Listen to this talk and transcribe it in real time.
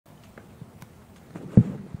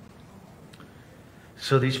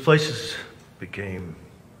So these places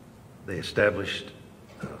they established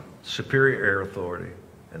superior air authority,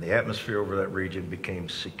 and the atmosphere over that region became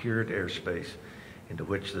secured airspace into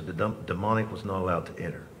which the demonic was not allowed to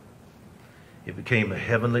enter. It became a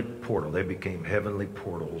heavenly portal. They became heavenly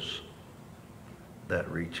portals that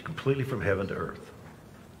reached completely from heaven to earth.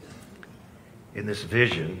 In this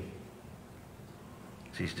vision,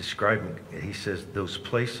 he's describing, he says those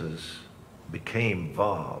places became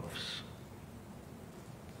vavs.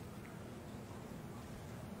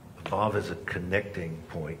 A vav is a connecting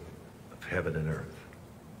point of heaven and earth.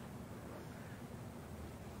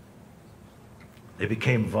 They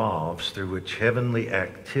became vavs through which heavenly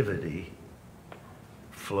activity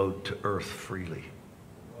flowed to earth freely.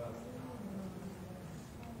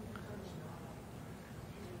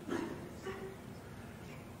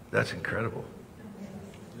 That's incredible.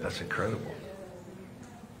 That's incredible.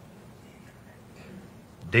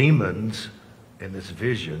 Demons, in this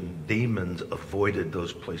vision, demons avoided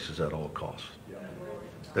those places at all costs.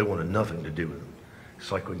 They wanted nothing to do with them.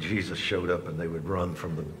 It's like when Jesus showed up and they would run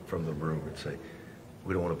from the room and say,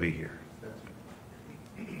 we don't want to be here.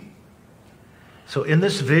 So in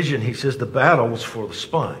this vision, he says the battle was for the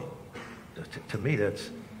spine. To me, that's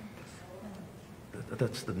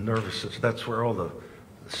the nervous system. That's where all the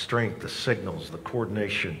strength, the signals, the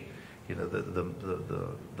coordination,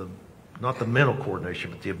 the not the mental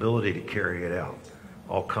coordination, but the ability to carry it out,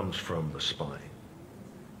 all comes from the spine.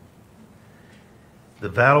 The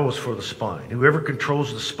battle was for the spine. Whoever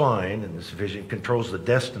controls the spine in this vision controls the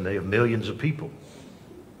destiny of millions of people.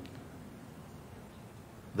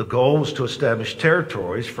 The goal was to establish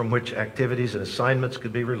territories from which activities and assignments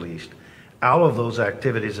could be released. Out of those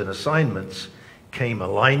activities and assignments came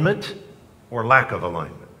alignment or lack of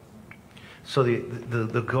alignment. So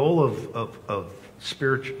the goal of the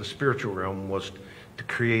spiritual realm was to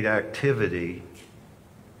create activity,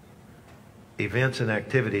 events and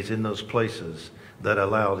activities in those places that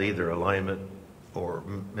allowed either alignment or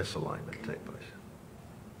misalignment to take place.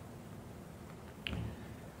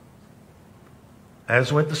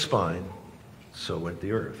 As went the spine, so went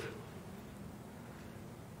the earth.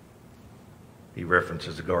 He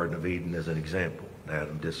references the Garden of Eden as an example.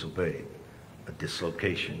 Adam disobeyed. A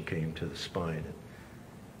dislocation came to the spine and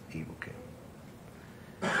evil came.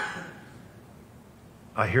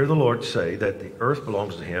 I hear the Lord say that the earth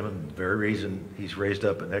belongs to him, and the very reason he's raised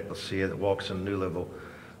up an ecclesia that walks in a new level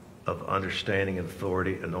of understanding and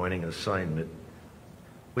authority, anointing and assignment,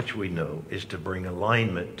 which we know is to bring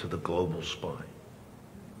alignment to the global spine.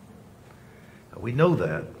 Now, we know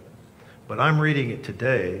that, but I'm reading it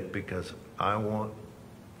today because I want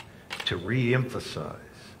to re-emphasize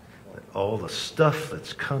that all the stuff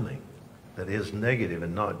that's coming that is negative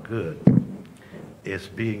and not good is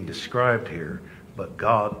being described here, but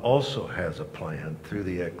God also has a plan through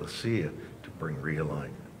the ecclesia to bring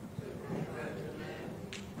realignment.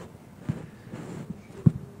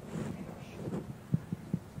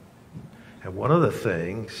 And one of the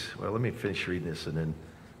things, well, let me finish reading this and then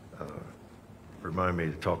remind me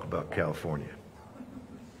to talk about California.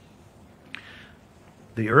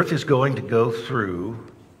 The earth is going through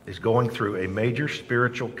a major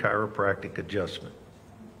spiritual chiropractic adjustment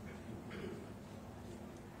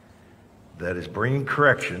that is bringing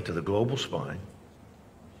correction to the global spine.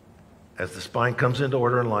 As the spine comes into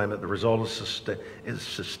order and alignment, the result is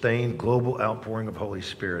sustained global outpouring of Holy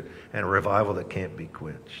Spirit and a revival that can't be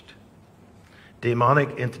quenched.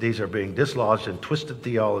 Demonic entities are being dislodged and twisted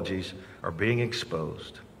theologies are being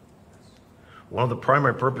exposed. One of the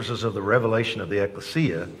primary purposes of the revelation of the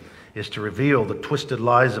Ecclesia is to reveal the twisted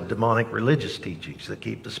lies of demonic religious teachings that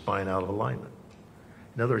keep the spine out of alignment.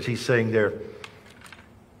 In other words, he's saying there,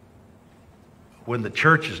 when the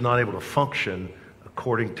church is not able to function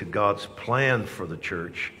according to God's plan for the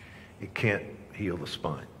church, it can't heal the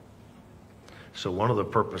spine. So one of the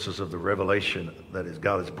purposes of the revelation that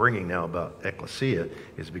God is bringing now about Ecclesia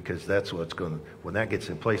is because that's what's going to, when that gets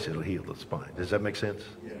in place, it'll heal the spine. Does that make sense?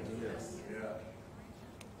 Yes.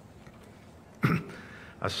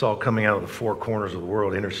 I saw coming out of the four corners of the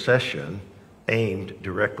world intercession aimed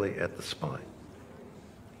directly at the spine.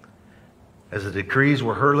 As the decrees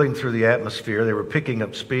were hurtling through the atmosphere, they were picking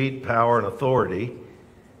up speed, power, and authority,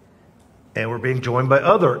 and were being joined by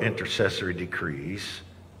other intercessory decrees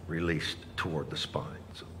released toward the spine.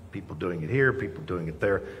 So people doing it here, people doing it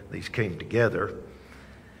there. These came together.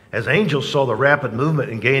 As angels saw the rapid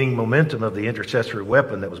movement and gaining momentum of the intercessory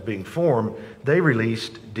weapon that was being formed, they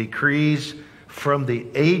released decrees from the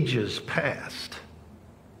ages past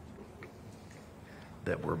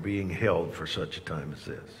that were being held for such a time as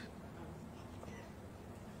this.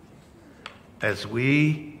 As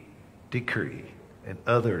we decree and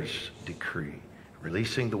others decree,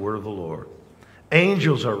 releasing the word of the Lord.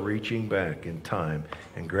 Angels are reaching back in time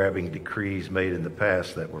and grabbing decrees made in the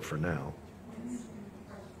past that were for now.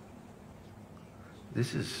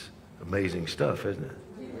 This is amazing stuff, isn't it?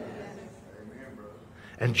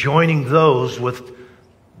 And joining those with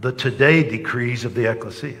the today decrees of the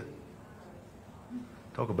Ecclesia.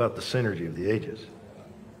 Talk about the synergy of the ages.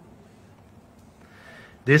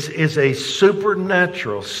 This is a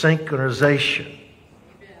supernatural synchronization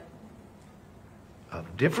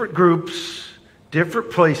of different groups,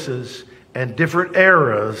 different places, and different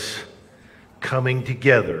eras coming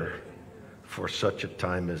together for such a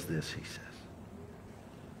time as this, he says.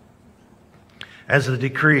 As the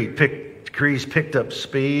decrees picked up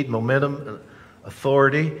speed, momentum,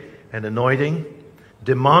 authority, and anointing,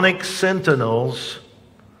 demonic sentinels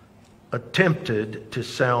attempted to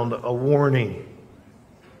sound a warning.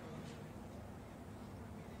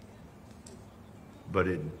 But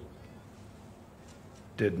it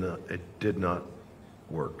did not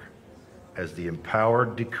work. As the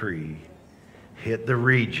empowered decree hit the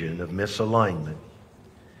region of misalignment,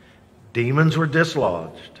 demons were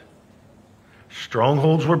dislodged,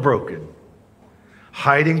 strongholds were broken,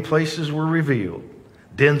 hiding places were revealed,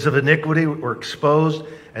 dens of iniquity were exposed,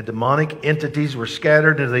 and demonic entities were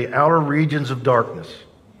scattered into the outer regions of darkness.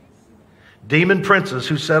 Demon princes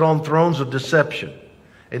who sat on thrones of deception,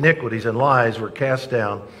 iniquities, and lies were cast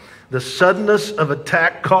down. The suddenness of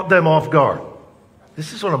attack caught them off guard.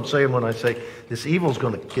 This is what I'm saying when I say this evil is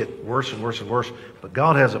going to get worse and worse and worse. But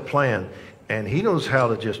God has a plan, and He knows how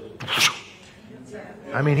to just...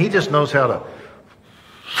 He just knows how to...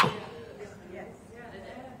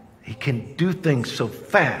 He can do things so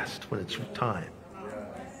fast when it's time.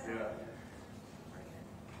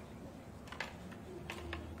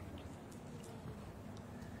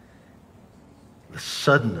 The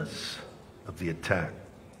suddenness of the attack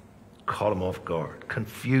caught them off guard.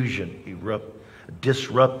 Confusion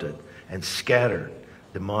disrupted and scattered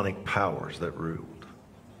demonic powers that ruled.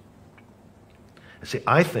 And see,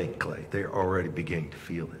 I think, Clay, they're already beginning to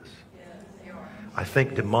feel this. I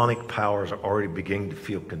think demonic powers are already beginning to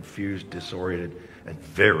feel confused, disoriented, and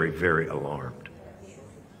very, very alarmed.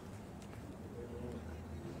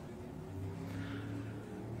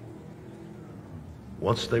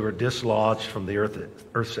 Once they were dislodged from the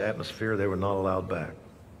Earth's atmosphere, they were not allowed back.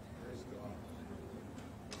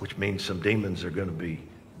 Which means some demons are going to be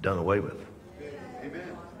done away with.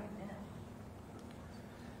 Amen.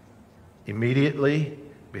 Immediately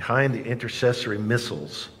behind the intercessory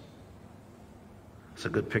missiles, it's a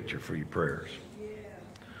good picture for your prayers,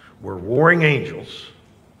 were warring angels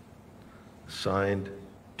assigned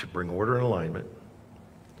to bring order and alignment.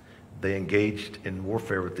 They engaged in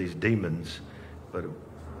warfare with these demons,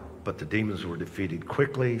 but the demons were defeated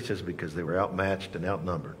quickly, he says, because they were outmatched and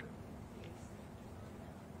outnumbered.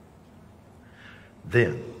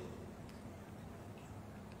 Then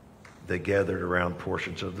they gathered around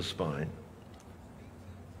portions of the spine,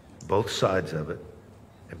 both sides of it,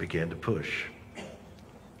 and began to push.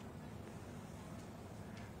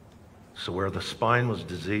 So where the spine was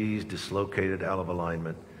diseased, dislocated, out of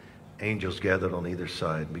alignment, angels gathered on either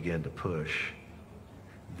side and began to push.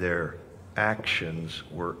 Their actions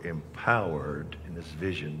were empowered in this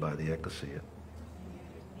vision by the Ecclesia,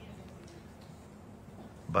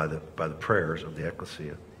 by the prayers of the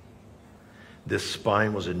Ecclesia. This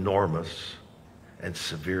spine was enormous and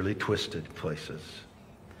severely twisted in places.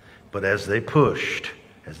 But as they pushed,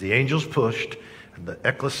 as the angels pushed, and the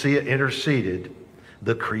Ecclesia interceded,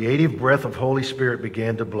 the creative breath of Holy Spirit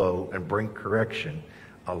began to blow and bring correction,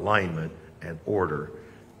 alignment, and order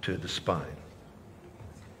to the spine.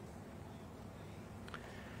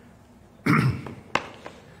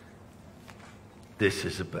 This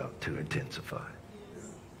is about to intensify.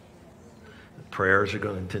 The prayers are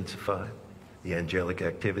going to intensify. The angelic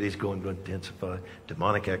activity is going to intensify.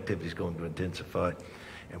 Demonic activity is going to intensify.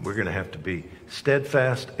 And we're going to have to be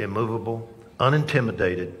steadfast, immovable,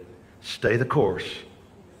 unintimidated, stay the course,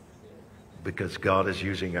 because God is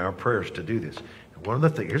using our prayers to do this.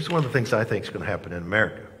 Here's one of the things I think is going to happen in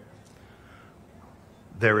America.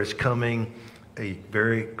 There is coming a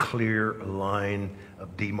very clear line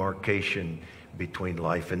of demarcation between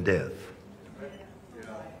life and death.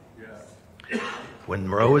 When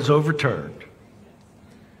Roe is overturned,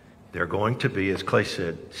 there are going to be, as Clay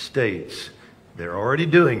said, states. They're already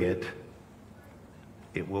doing it.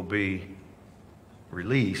 It will be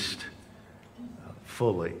released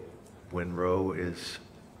fully when Roe is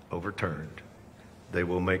overturned. They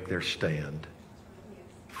will make their stand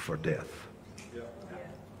for death.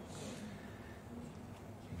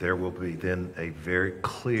 There will be then a very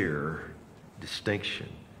clear distinction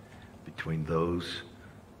between those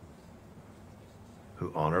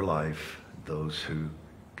who honor life, those who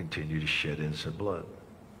continue to shed innocent blood.